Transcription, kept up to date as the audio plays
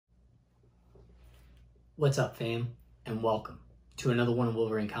What's up, fam, and welcome to another one of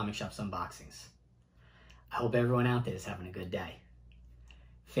Wolverine Comic Shop's unboxings. I hope everyone out there is having a good day.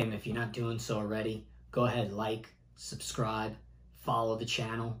 Fam, if you're not doing so already, go ahead, like, subscribe, follow the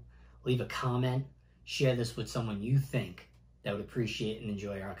channel, leave a comment, share this with someone you think that would appreciate and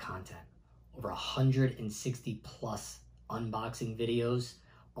enjoy our content. Over 160 plus unboxing videos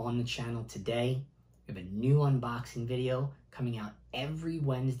on the channel today. We have a new unboxing video coming out every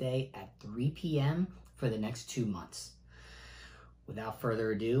Wednesday at 3 p.m. for the next 2 months. Without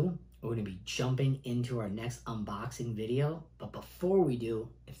further ado, we're going to be jumping into our next unboxing video. But before we do,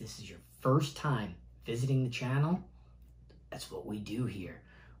 if this is your first time visiting the channel, that's what we do here.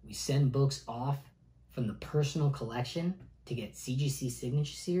 We send books off from the personal collection to get CGC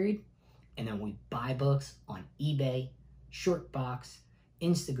signature seried, and then we buy books on eBay, Shortbox,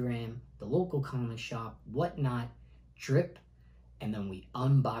 Instagram, the local comic shop, whatnot, drip, and then we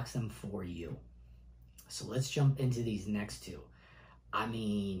unbox them for you. So let's jump into these next two. I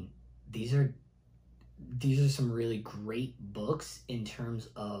mean, these are some really great books in terms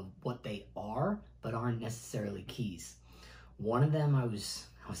of what they are, but aren't necessarily keys. One of them I was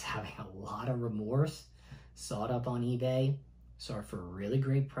having a lot of remorse, saw it up on eBay, saw it for a really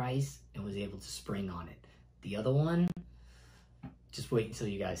great price, and was able to spring on it. The other one, just wait until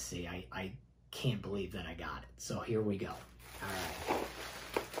you guys see. I can't believe that I got it. So here we go. All right.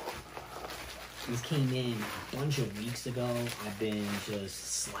 These came in a bunch of weeks ago. I've been just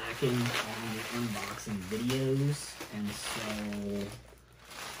slacking on the unboxing videos, and so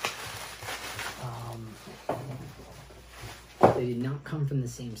they did not come from the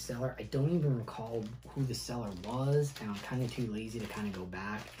same seller. I don't even recall who the seller was, and I'm kind of too lazy to kind of go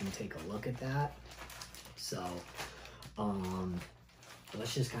back and take a look at that. So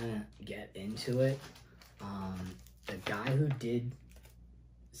let's just kind of get into it. The guy who did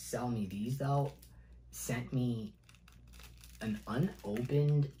sell me these, though, sent me an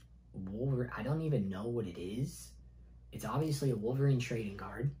unopened Wolverine. I don't even know what it is. It's obviously a Wolverine trading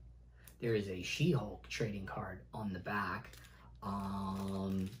card. There is a She-Hulk trading card on the back.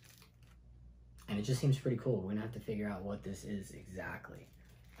 And it just seems pretty cool. We're gonna have to figure out what this is exactly.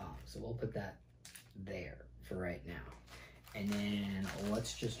 So we'll put that there for right now. And then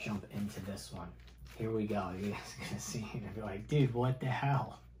let's just jump into this one. Here we go. You guys are gonna see it and be like, dude, what the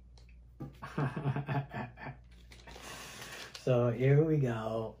hell? So here we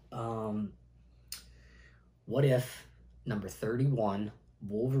go. What if number 31,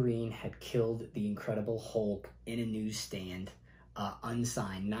 Wolverine had killed the Incredible Hulk in a newsstand,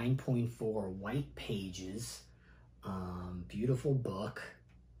 unsigned, 9.4 white pages, beautiful book,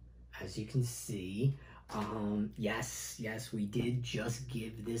 as you can see. Yes, we did just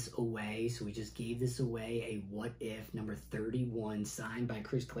give this away. So we just gave this away, a What If number 31, signed by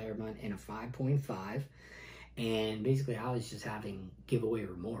Chris Claremont in a 5.5. And basically I was just having giveaway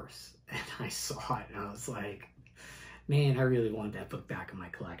remorse. And I saw it and I was like, man, I really want that book back in my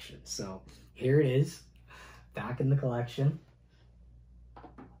collection. So here it is, back in the collection.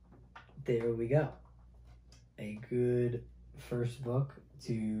 There we go. A good first book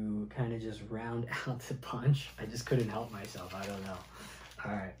to kind of just round out the punch. I just couldn't help myself. I don't know.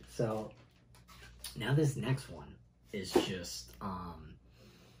 All right, so now this next one is just,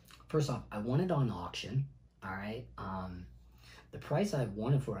 first off, I won it on auction. All right, the price I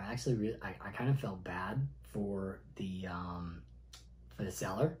won it for, I actually I kind of felt bad for the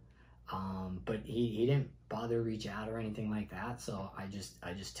seller, but he didn't bother to reach out or anything like that. So I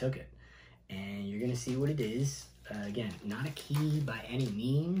just took it, and you're gonna see what it is. Again, not a key by any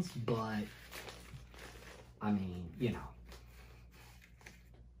means, but I mean, you know,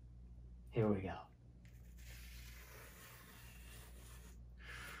 here we go.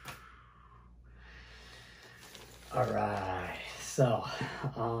 All right, so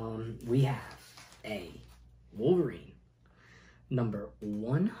we have a Wolverine number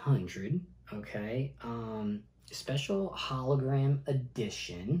 100, okay, special hologram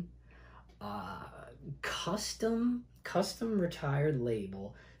edition, custom retired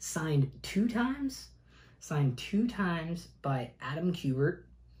label, signed two times by Adam Kubert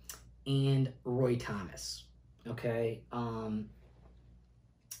and Roy Thomas. Okay, and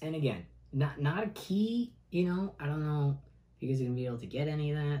again, not a key, you know. I don't know if you guys are gonna be able to get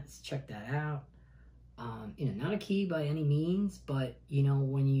any of that. Let's check that out. You know, not a key by any means, but you know,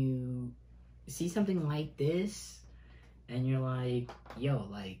 when you see something like this and you're like, yo,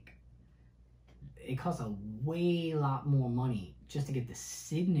 like, it costs a lot more money just to get the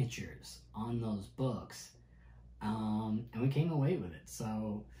signatures on those books, and we came away with it.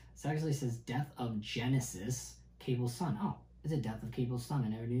 So it actually says Death of Genesis, Cable's son. Oh, it's a Death of Cable's son. I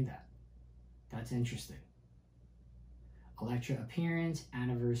never knew that. That's interesting. Elektra appearance,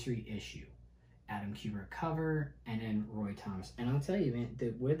 anniversary issue. Adam Kubert cover, and then Roy Thomas. And I'll tell you,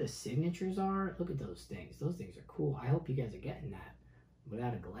 man, where the signatures are, look at those things. Those things are cool. I hope you guys are getting that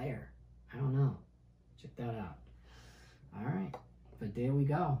without a glare. I don't know. Check that out. All right, but there we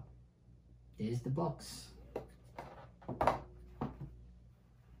go. There's the books.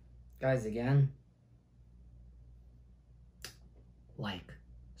 Guys, again, like,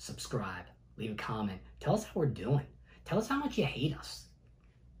 subscribe, leave a comment. Tell us how we're doing. Tell us how much you hate us.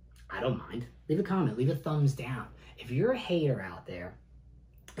 I don't mind. Leave a comment, leave a thumbs down. If you're a hater out there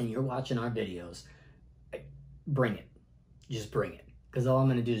and you're watching our videos, bring it. Just bring it. Because all I'm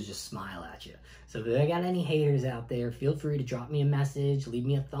going to do is just smile at you. So if I got any haters out there, feel free to drop me a message, leave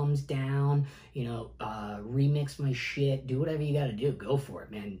me a thumbs down, you know, remix my shit, do whatever you got to do. Go for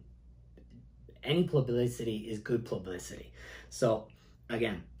it, man. Any publicity is good publicity. So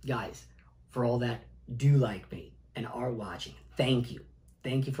again, guys, for all that do like me and are watching, thank you.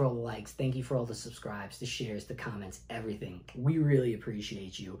 Thank you for all the likes. Thank you for all the subscribes, the shares, the comments, everything. We really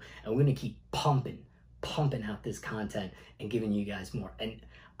appreciate you. And we're going to keep pumping out this content and giving you guys more. And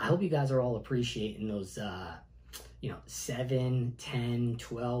I hope you guys are all appreciating those, 7, 10,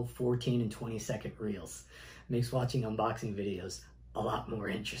 12, 14, and 20-second reels. Makes watching unboxing videos a lot more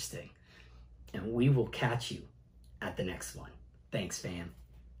interesting. And we will catch you at the next one. Thanks, fam.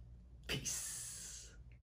 Peace.